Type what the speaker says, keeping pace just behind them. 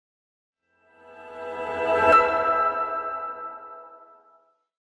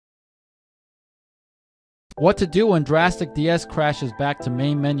What to do when Drastic DS crashes back to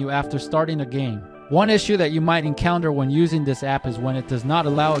main menu after starting a game. One issue that you might encounter when using this app is when it does not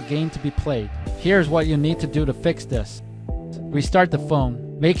allow a game to be played. Here's what you need to do to fix this. Restart the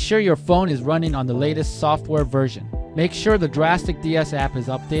phone. Make sure your phone is running on the latest software version. Make sure the Drastic DS app is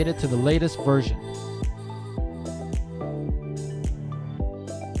updated to the latest version.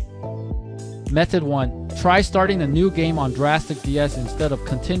 Method 1. Try starting a new game on Drastic DS instead of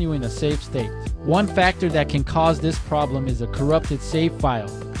continuing a save state. One factor that can cause this problem is a corrupted save file.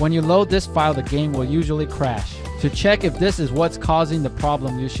 When you load this file, the game will usually crash. To check if this is what's causing the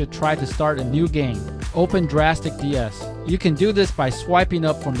problem, you should try to start a new game. Open Drastic DS. You can do this by swiping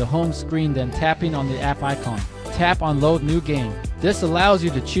up from the home screen, then tapping on the app icon. Tap on Load New Game. This allows you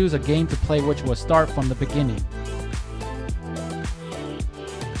to choose a game to play, which will start from the beginning.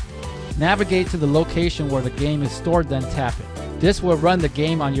 Navigate to the location where the game is stored, then tap it. This will run the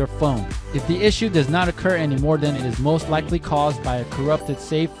game on your phone. If the issue does not occur anymore, then it is most likely caused by a corrupted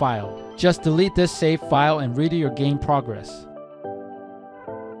save file. Just delete this save file and redo your game progress.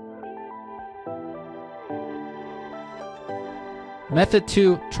 Method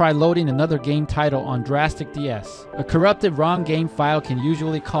 2. Try loading another game title on Drastic DS. A corrupted ROM game file can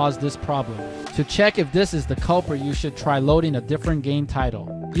usually cause this problem. To check if this is the culprit, you should try loading a different game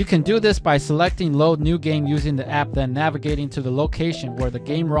title. You can do this by selecting Load New Game using the app, then navigating to the location where the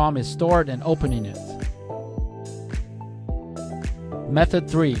game ROM is stored and opening it. Method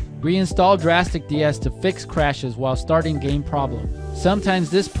 3. Reinstall Drastic DS to fix crashes while starting game problem. Sometimes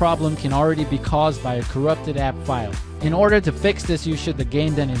this problem can already be caused by a corrupted app file. In order to fix this, you should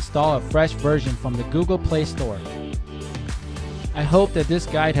then install a fresh version from the Google Play Store. I hope that this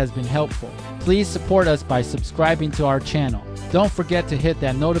guide has been helpful. Please support us by subscribing to our channel. Don't forget to hit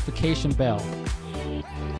that notification bell.